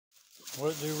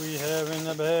What do we have in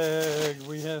the bag?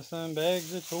 We have some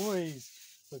bags of toys.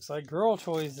 Looks like girl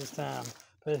toys this time.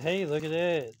 But hey, look at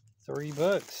that. $3.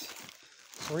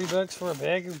 $3 for a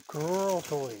bag of girl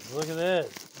toys. Look at that.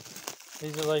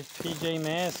 These are like PJ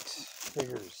Masks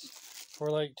figures for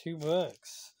like $2.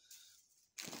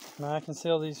 Now I can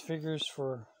sell these figures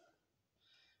for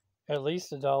at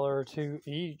least $1 or $2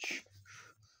 each.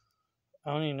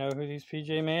 I don't even know who these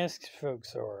PJ Masks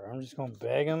folks are. I'm just going to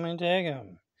bag them and tag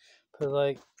them. Put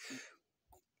like,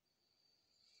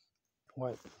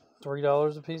 what,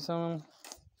 $3 a piece on them?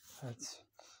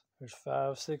 There's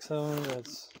 5, 6 of them.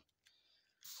 That's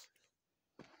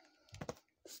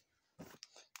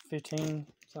 15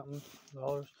 something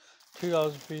dollars.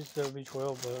 $2 a piece, that would be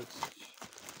 $12.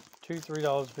 $2,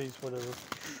 $3 a piece, whatever.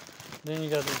 Then you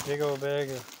got this big old bag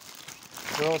of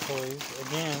girl toys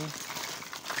again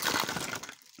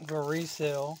for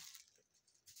resale.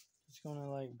 Just gonna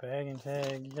like bag and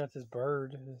tag. You got this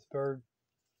bird.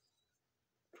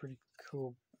 Pretty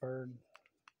cool bird.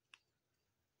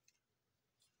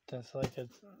 That's like a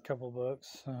couple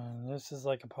bucks. This is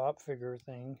like a pop figure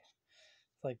thing.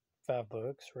 It's like $5,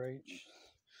 right?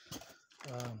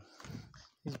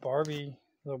 These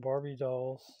little Barbie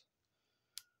dolls.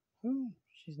 Ooh,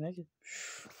 she's naked.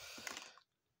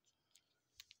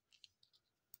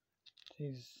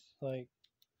 These like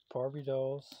Barbie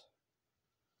dolls.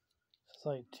 It's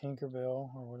like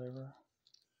Tinkerbell or whatever.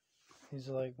 These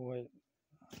are like what,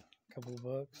 a couple of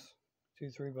bucks,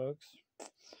 $2, $3,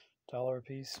 $1 a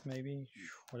piece maybe,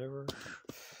 whatever.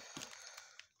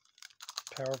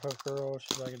 Powerpuff Girl,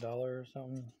 she's like $1 or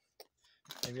something,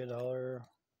 maybe $1.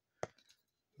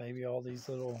 Maybe all these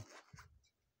little,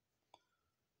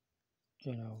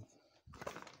 you know,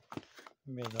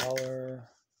 maybe $1.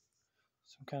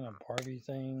 Some kind of Barbie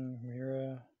thing,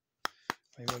 Mira,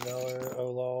 maybe $1.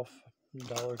 Olaf,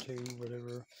 $1 or $2,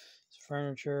 whatever. It's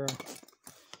furniture,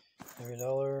 maybe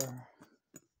 $1.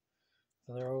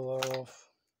 Another Olaf,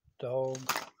 Doggo,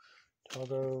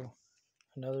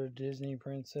 another Disney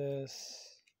princess.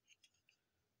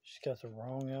 She's got the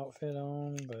wrong outfit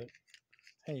on, but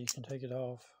hey, you can take it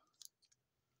off.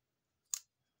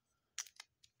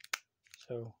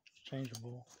 So it's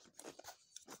changeable.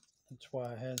 That's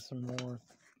why I had some more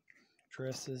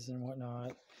dresses and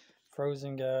whatnot.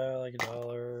 Frozen guy, like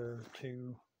 $1,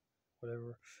 $2,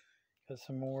 whatever. Got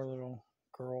some more little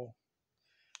girl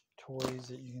toys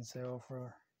that you can sell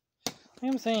for.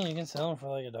 I'm saying you can sell them for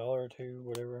like $1 or $2,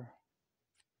 whatever.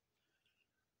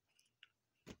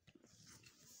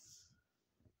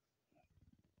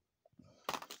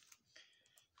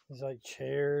 These like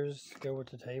chairs go with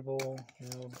the table, you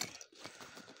know.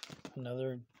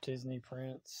 Another Disney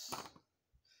prince.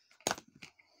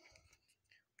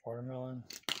 Watermelon.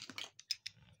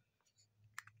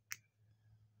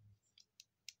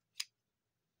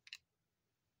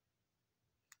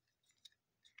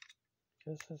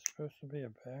 Guess it's supposed to be a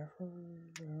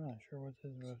bathroom. I'm not sure what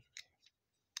this is supposed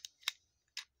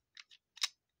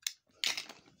to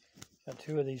be. Got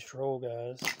 2 of these troll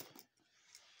guys.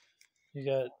 You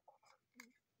got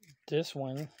this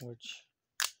one, which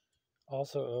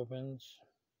also opens.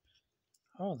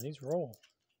 Oh, these roll.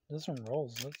 This one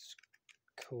rolls. That's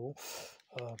cool.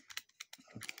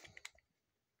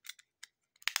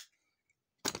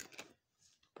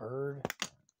 Bird.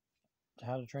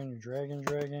 How to Train Your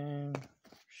Dragon.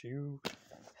 Shoe.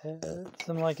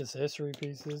 Some like accessory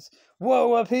pieces.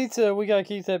 Whoa, a pizza! We gotta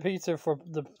keep that pizza for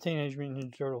the Teenage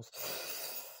Mutant Ninja Turtles.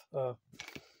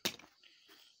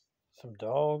 Some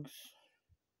dogs.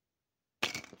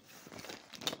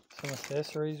 Some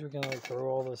accessories. We can like throw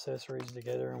all the accessories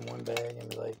together in one bag and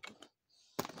be like,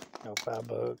 you know,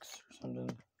 $5 or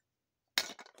something.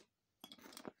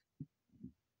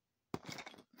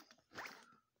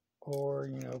 Or,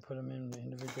 you know, put them in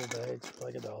individual bags for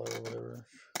like $1 or whatever.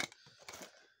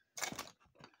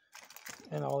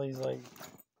 And all these like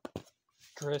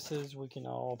dresses we can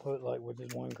all put like with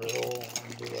this one girl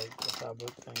and do like a $5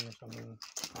 thing or something.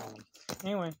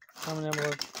 Anyway, comment down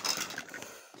below.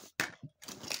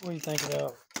 What do you think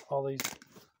about all these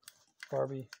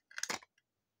Barbie,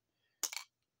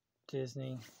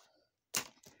 Disney,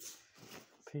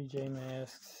 PJ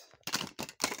Masks,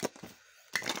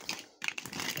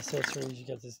 accessories? You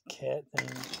got this cat thing.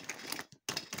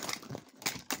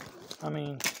 I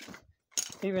mean,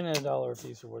 even at $1 a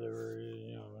piece or whatever,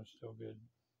 you know, it's still good.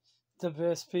 The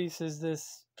best piece is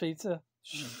this pizza.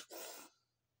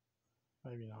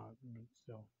 Maybe not, but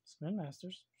still. Spin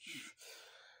Masters.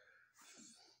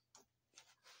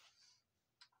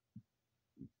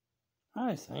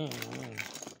 I see.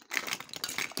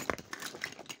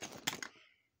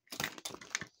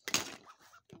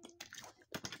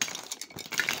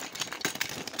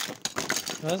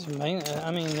 That's main.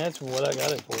 I mean, that's what I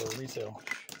got it for, resale.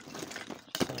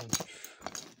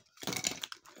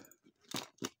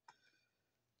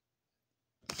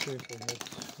 Seriously,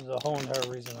 that's the whole entire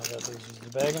reason I got these, is to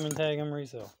bag them and tag them,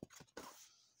 resale.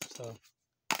 So,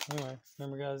 anyway,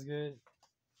 remember, guys, good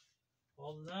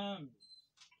all the time.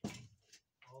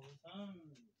 All the time.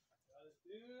 Gotta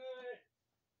do it.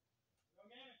 Go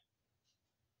get it.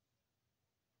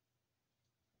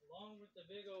 Along with the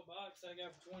big old box I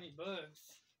got for $20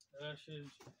 that I should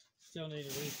still need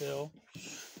to refill.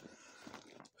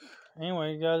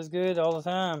 Anyway, you guys good all the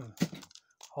time.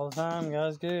 All the time,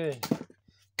 guys good.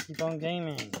 Keep on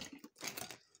gaming.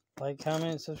 Like,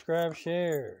 comment, subscribe,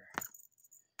 share.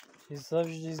 Jesus loves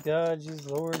you, Jesus God, Jesus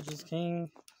Lord, Jesus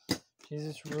King,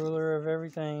 Jesus ruler of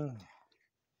everything.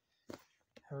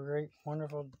 Have a great,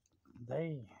 wonderful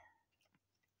day.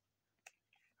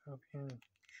 Hope you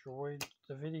enjoyed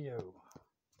the video.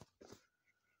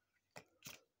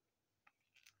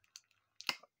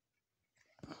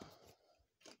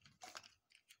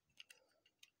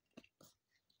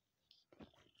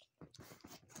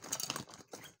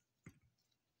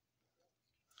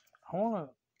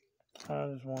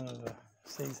 I just wanted to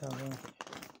see something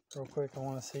real quick. I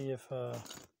want to see if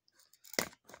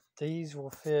these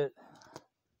will fit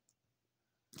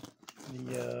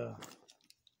the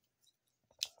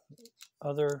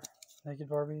other Naked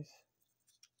Barbies.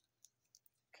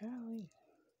 Golly.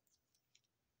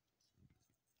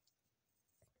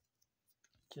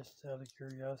 Just out of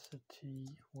curiosity,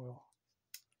 well,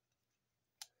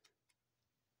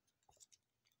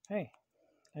 hey,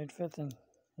 they'd fit in,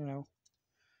 you know,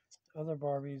 other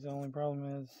Barbies. The only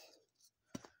problem is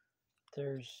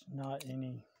there's not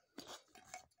any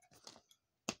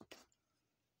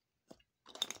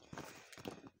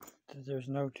there's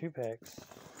no 2-packs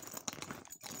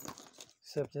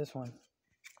except this one,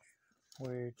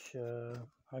 which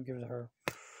I'll give it to her.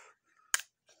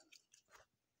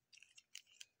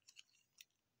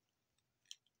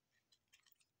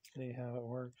 See how it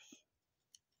works.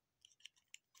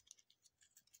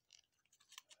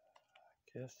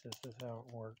 I guess this is how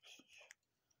it works.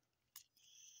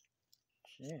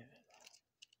 Shit.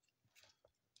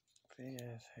 Big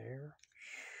ass hair.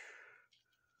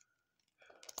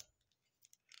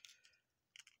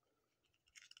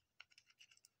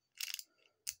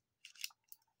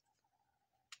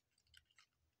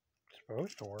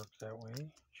 Supposed to work that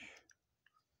way.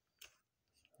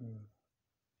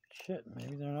 Shit,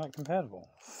 maybe they're not compatible.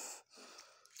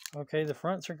 Okay, the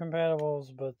fronts are compatible,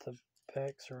 but the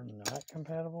backs are not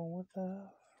compatible. What the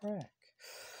frack?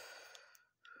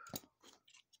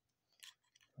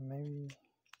 Maybe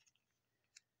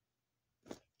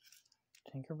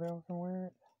Tinkerbell can wear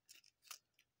it?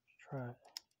 Let's try it.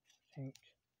 Tink.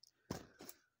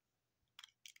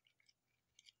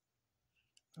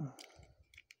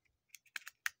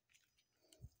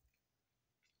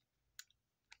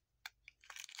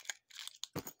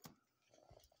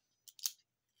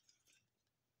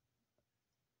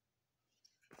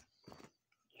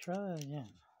 Try that again.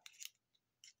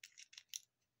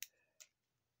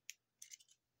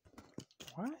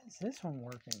 Why is this one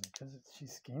working? Because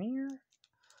she's skinnier?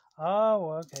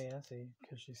 Oh, okay, I see.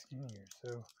 Because she's skinnier.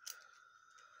 So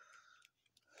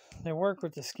they work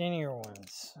with the skinnier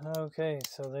ones. Okay,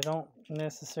 so they don't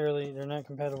necessarily, they're not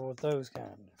compatible with those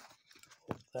kind.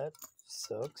 That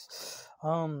sucks.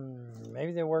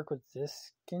 Maybe they work with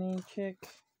this skinny chick.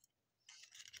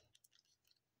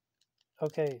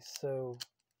 Okay, so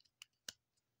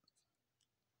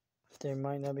they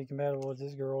might not be compatible with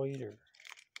this girl either.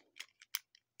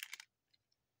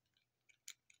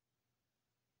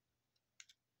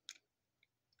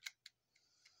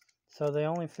 So they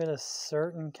only fit a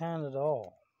certain kind of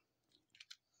doll.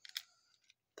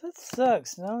 That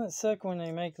sucks. Doesn't it suck when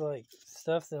they make like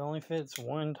stuff that only fits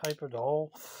one type of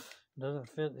doll, doesn't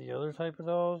fit the other type of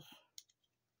dolls?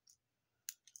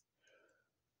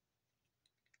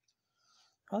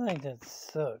 I think that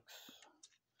sucks.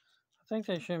 I think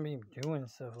they shouldn't be doing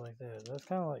stuff like that. That's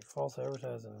kind of like false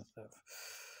advertising and stuff.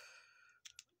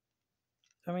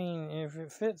 I mean, if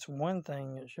it fits one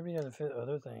thing, it should be able to fit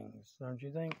other things, don't you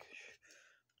think?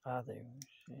 I think.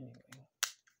 Anyway.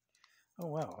 Oh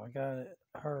wow, I got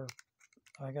her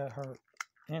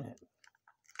in it.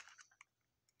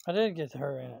 I did get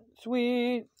her in it.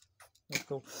 Sweet. That's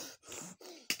cool.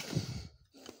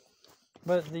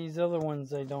 But these other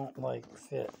ones, they don't like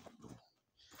fit.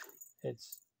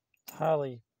 It's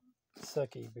highly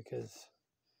sucky because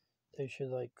they should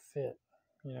like fit,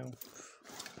 you know.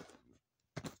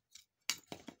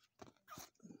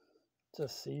 It's a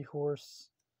seahorse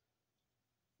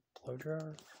blow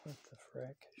dryer. What the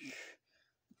frick?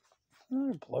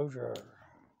 Another blow dryer.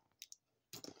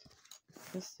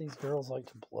 I guess these girls like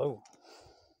to blow.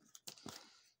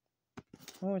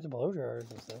 Oh, with the blow dryers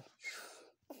and stuff.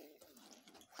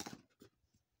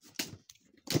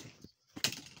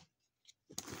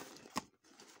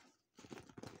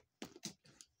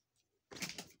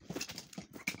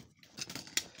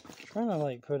 Trying to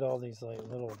like put all these like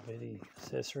little bitty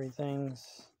accessory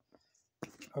things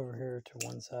over here to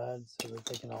one side so that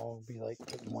they can all be like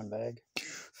put in one bag.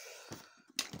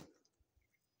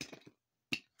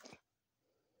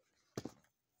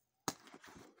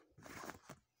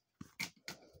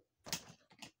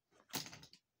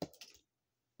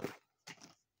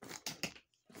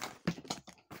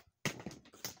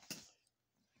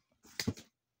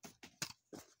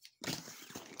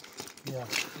 Yeah,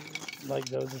 like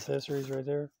those accessories right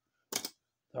there,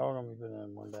 they're all gonna be put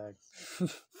in one bag.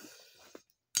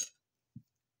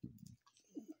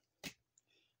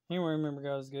 Anyway, remember,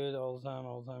 guys, good all the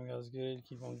time, guys, good.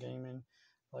 Keep on gaming.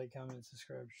 Like, comment,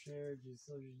 subscribe, share. Jesus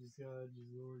loves you, Jesus God,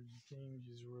 Jesus Lord, Jesus King,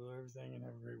 Jesus ruler everything, and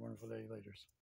have a great, wonderful day. Laters.